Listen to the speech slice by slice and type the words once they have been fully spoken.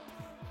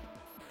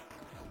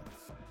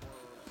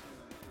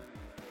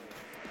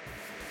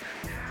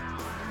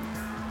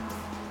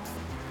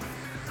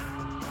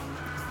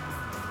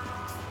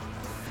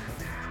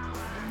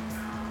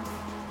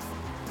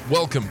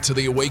Welcome to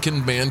the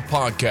Awakened Man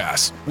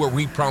podcast, where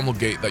we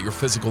promulgate that your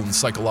physical and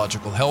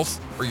psychological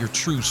health are your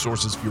true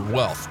sources of your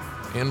wealth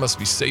and must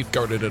be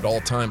safeguarded at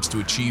all times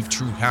to achieve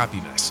true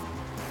happiness.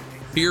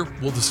 Here,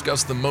 we'll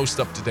discuss the most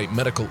up-to-date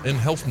medical and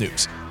health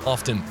news,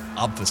 often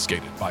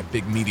obfuscated by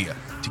big media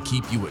to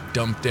keep you a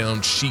dumbed-down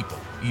sheeple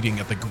eating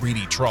at the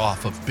greedy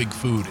trough of big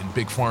food and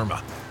big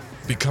pharma.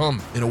 Become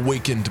an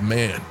awakened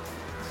man.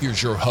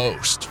 Here's your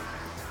host,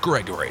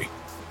 Gregory.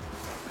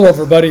 Hello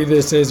everybody,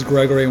 this is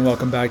Gregory and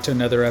welcome back to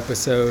another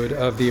episode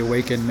of The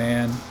Awakened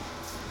Man.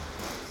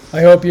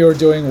 I hope you're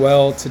doing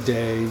well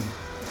today.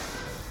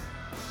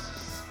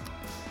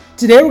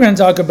 Today we're going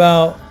to talk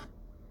about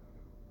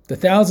the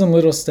 1,000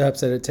 little steps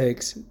that it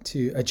takes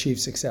to achieve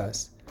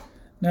success.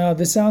 Now,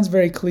 this sounds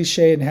very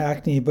cliche and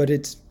hackney, but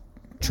it's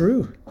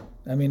true.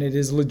 I mean, it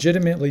is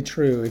legitimately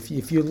true.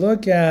 If you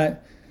look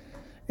at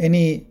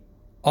any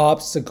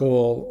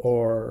obstacle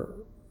or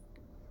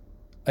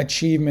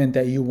achievement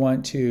that you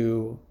want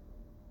to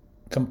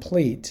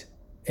complete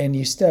and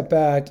you step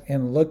back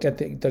and look at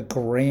the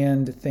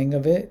grand thing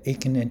of it, it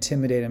can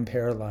intimidate and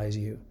paralyze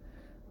you.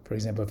 For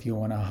example, if you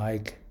want to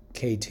hike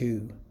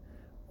K2,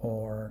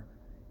 or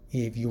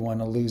if you want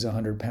to lose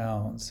 100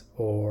 pounds,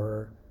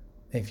 or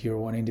if you're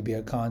wanting to be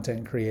a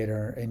content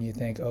creator and you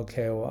think,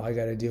 okay, well, I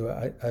got to do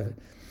an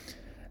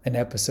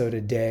episode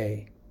a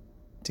day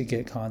to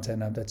get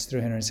content up. That's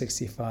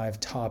 365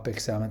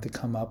 topics I'm going to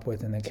come up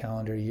with in the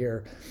calendar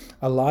year.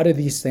 A lot of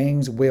these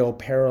things will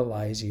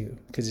paralyze you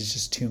because it's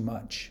just too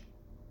much.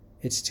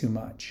 It's too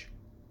much.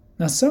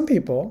 Now, some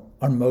people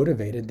are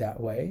motivated that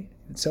way.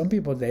 Some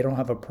people, they don't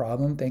have a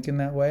problem thinking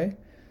that way.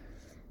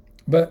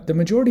 But the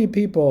majority of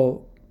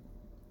people,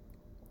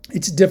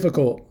 it's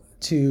difficult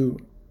to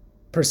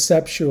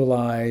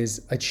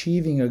perceptualize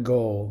achieving a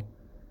goal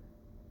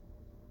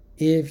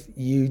if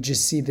you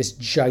just see this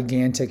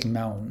gigantic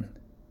mountain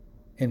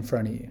in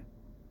front of you.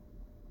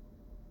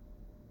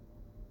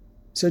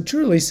 So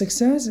truly,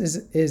 success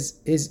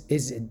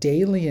is a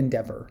daily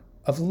endeavor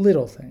of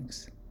little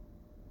things.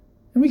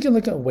 And we can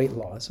look at weight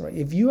loss, right?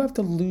 If you have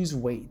to lose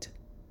weight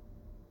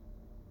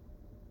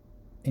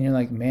and you're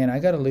like, man, I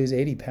got to lose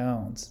 80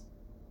 pounds.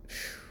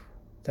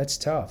 That's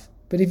tough.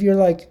 But if you're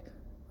like,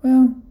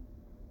 well,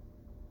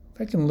 if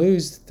I can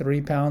lose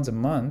 3 pounds a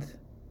month,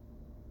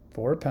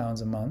 4 pounds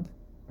a month,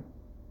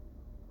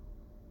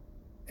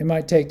 it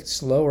might take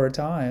slower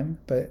time,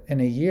 but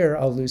in a year,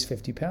 I'll lose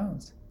 50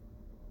 pounds.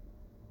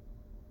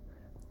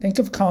 Think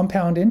of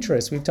compound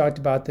interest. We've talked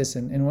about this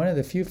in one of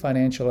the few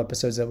financial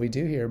episodes that we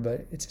do here,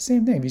 but it's the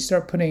same thing. If you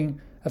start putting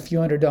a few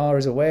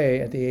 $100s away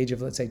at the age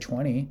of, let's say,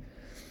 20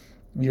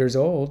 years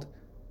old,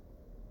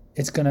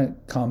 it's going to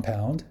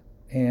compound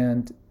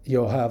and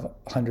you'll have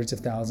hundreds of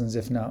thousands,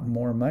 if not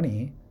more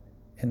money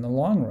in the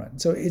long run.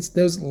 So it's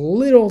those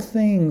little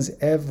things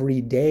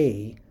every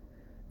day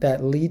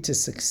that lead to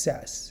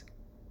success.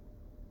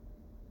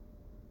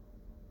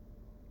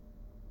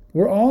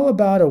 We're all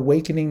about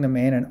awakening the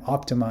man and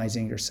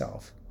optimizing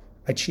yourself,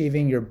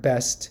 achieving your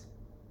best,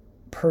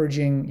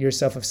 purging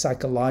yourself of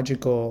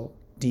psychological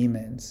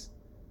demons,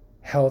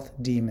 health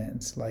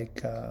demons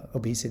like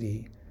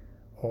obesity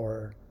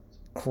or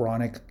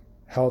chronic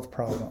health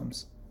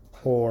problems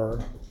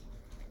or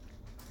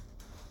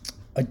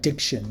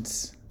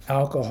addictions,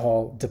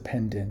 alcohol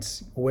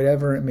dependence,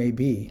 whatever it may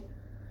be.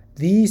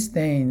 These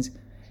things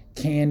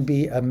can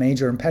be a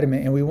major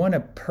impediment, and we want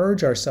to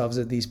purge ourselves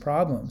of these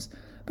problems.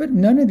 But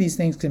none of these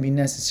things can be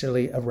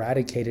necessarily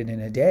eradicated in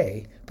a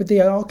day, but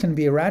they all can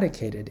be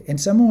eradicated. And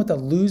someone with a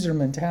loser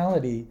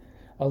mentality,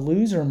 a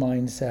loser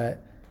mindset,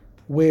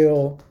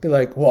 will be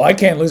like, well, I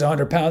can't lose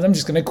 100 pounds. I'm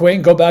just going to quit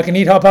and go back and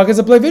eat Hot Pockets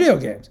and play video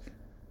games.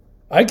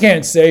 I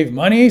can't save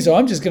money, so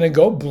I'm just going to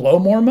go blow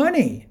more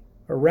money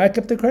or rack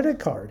up the credit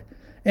card.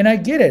 And I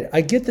get it.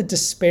 I get the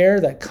despair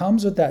that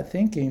comes with that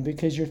thinking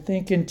because you're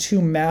thinking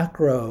too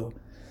macro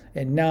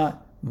and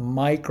not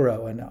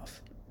micro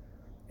enough.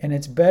 And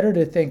it's better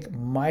to think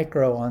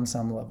micro on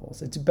some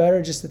levels. It's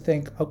better just to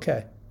think,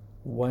 okay,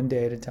 one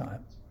day at a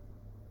time.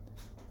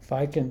 If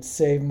I can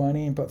save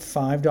money and put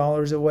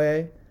 $5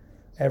 away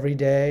every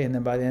day, and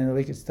then by the end of the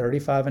week it's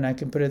 $35 and I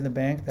can put it in the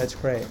bank, that's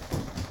great.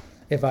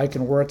 If I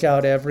can work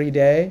out every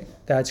day,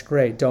 that's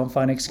great. Don't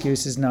find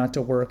excuses not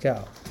to work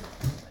out.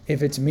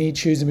 If it's me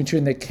choosing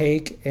between the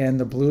cake and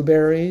the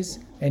blueberries,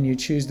 and you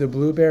choose the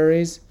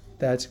blueberries,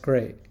 that's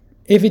great.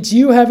 If it's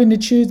you having to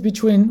choose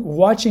between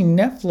watching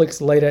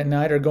Netflix late at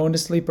night or going to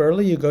sleep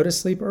early, you go to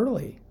sleep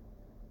early.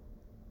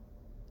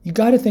 You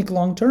got to think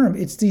long term.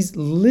 It's these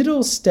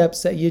little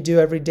steps that you do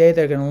every day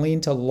that are going to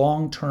lead to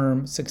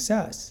long-term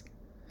success.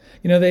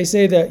 You know, they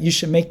say that you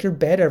should make your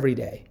bed every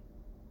day.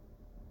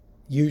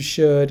 You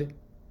should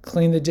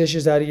clean the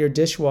dishes out of your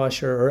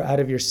dishwasher or out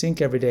of your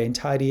sink every day and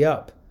tidy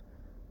up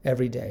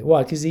every day.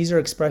 Why? Because these are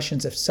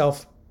expressions of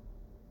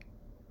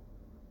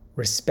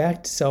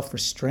self-respect,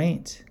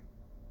 self-restraint.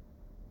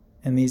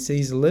 And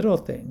these little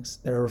things,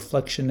 they're a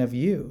reflection of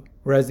you.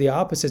 Whereas the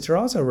opposites are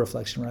also a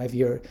reflection, right? If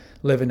you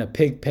live in a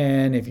pig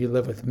pen, if you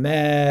live with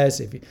mess,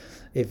 if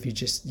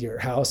your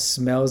house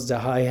smells to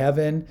high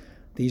heaven,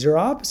 these are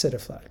opposite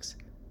effects.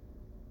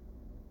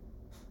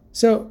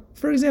 So,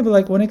 for example,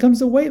 like when it comes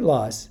to weight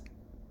loss,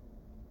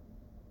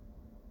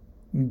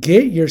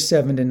 get your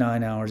 7 to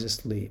 9 hours of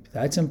sleep.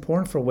 That's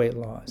important for weight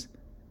loss.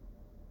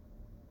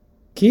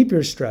 Keep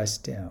your stress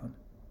down.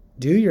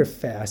 Do your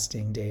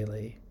fasting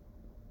daily.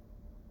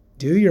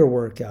 Do your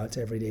workouts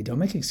every day. Don't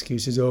make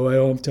excuses. Oh, I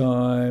don't have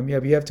time. Yeah,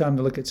 but you have time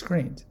to look at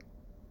screens.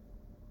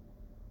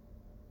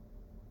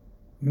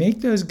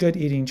 Make those good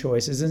eating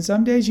choices. And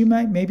some days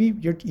maybe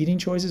your eating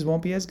choices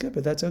won't be as good,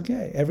 but that's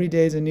okay. Every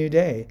day is a new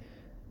day.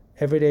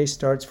 Every day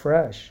starts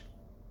fresh.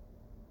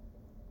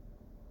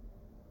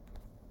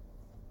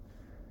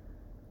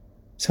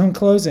 So in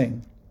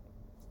closing,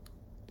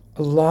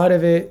 a lot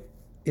of it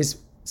is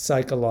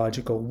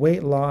psychological.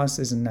 Weight loss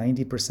is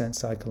 90%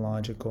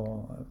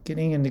 psychological.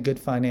 Getting into good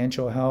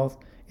financial health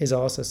is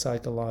also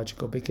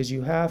psychological because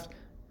you have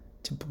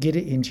to get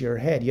it into your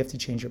head. You have to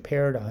change your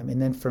paradigm.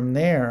 And then from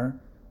there,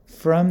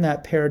 from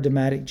that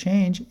paradigmatic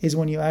change is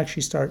when you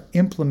actually start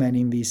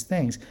implementing these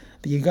things.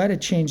 But you got to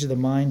change the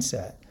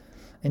mindset.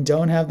 And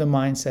don't have the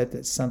mindset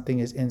that something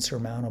is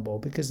insurmountable,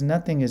 because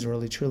nothing is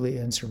really truly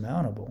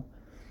insurmountable.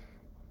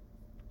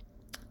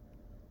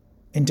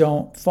 And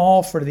don't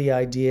fall for the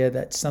idea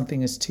that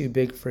something is too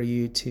big for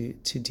you to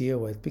deal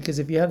with. Because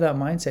if you have that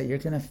mindset, you're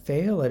going to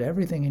fail at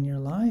everything in your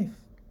life.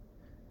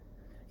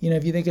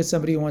 If you think of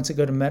somebody who wants to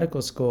go to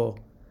medical school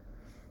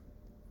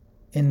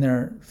and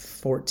they're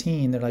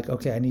 14, they're like,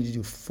 okay, I need to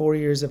do 4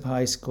 years of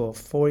high school,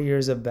 4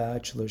 years of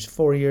bachelor's,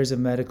 4 years of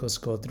medical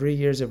school, 3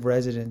 years of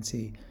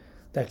residency.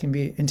 That can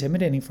be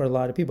intimidating for a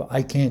lot of people.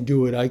 I can't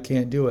do it.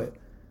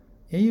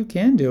 Yeah, you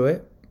can do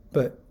it,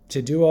 but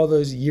to do all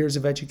those years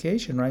of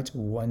education, right? It's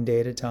one day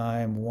at a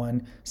time,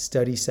 one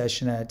study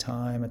session at a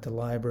time at the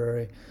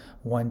library,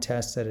 one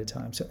test at a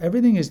time. So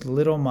everything is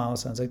little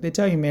milestones. Like they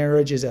tell you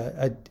marriage is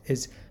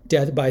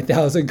death by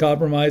 1,000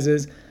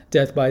 compromises,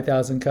 death by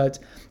 1,000 cuts.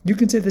 You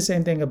can say the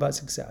same thing about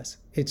success.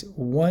 It's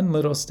one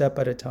little step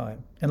at a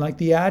time. And like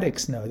the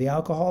addicts know, the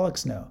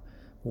alcoholics know,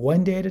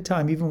 one day at a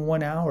time, even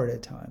 1 hour at a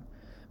time.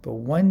 But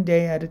one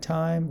day at a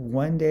time,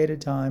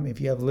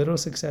 if you have little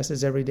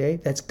successes every day,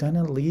 that's going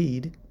to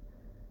lead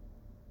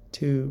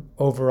to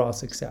overall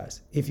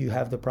success if you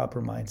have the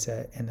proper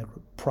mindset and the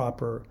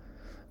proper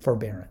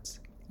forbearance.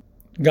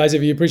 Guys,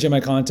 if you appreciate my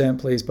content,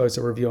 please post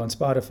a review on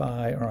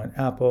Spotify or on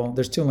Apple.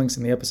 There's 2 links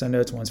in the episode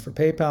notes. One's for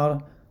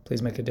PayPal.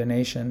 Please make a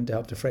donation to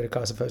help defray the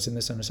cost of hosting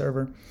this on a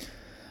server.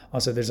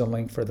 Also, there's a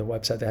link for the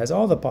website that has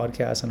all the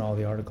podcasts and all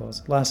the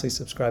articles. Lastly,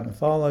 subscribe and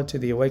follow to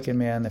The Awakened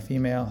Man, The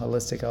Female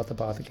Holistic Health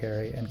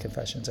Apothecary, and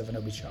Confessions of an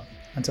Obese Child.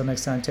 Until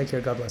next time, take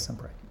care, God bless, and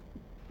pray.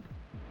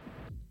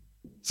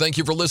 Thank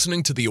you for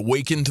listening to the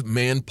Awakened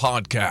Man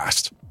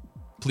podcast.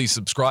 Please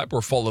subscribe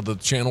or follow the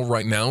channel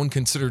right now and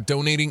consider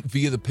donating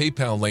via the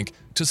PayPal link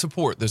to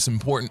support this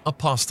important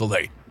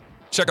apostolate.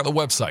 Check out the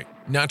website,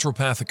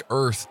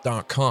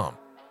 naturopathicearth.com,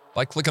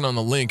 by clicking on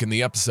the link in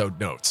the episode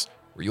notes,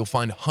 where you'll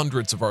find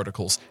hundreds of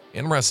articles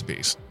and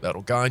recipes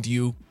that'll guide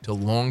you to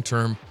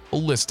long-term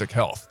holistic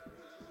health.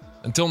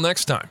 Until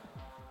next time,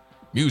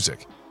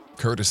 music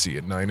courtesy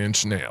of 9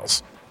 Inch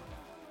Nails.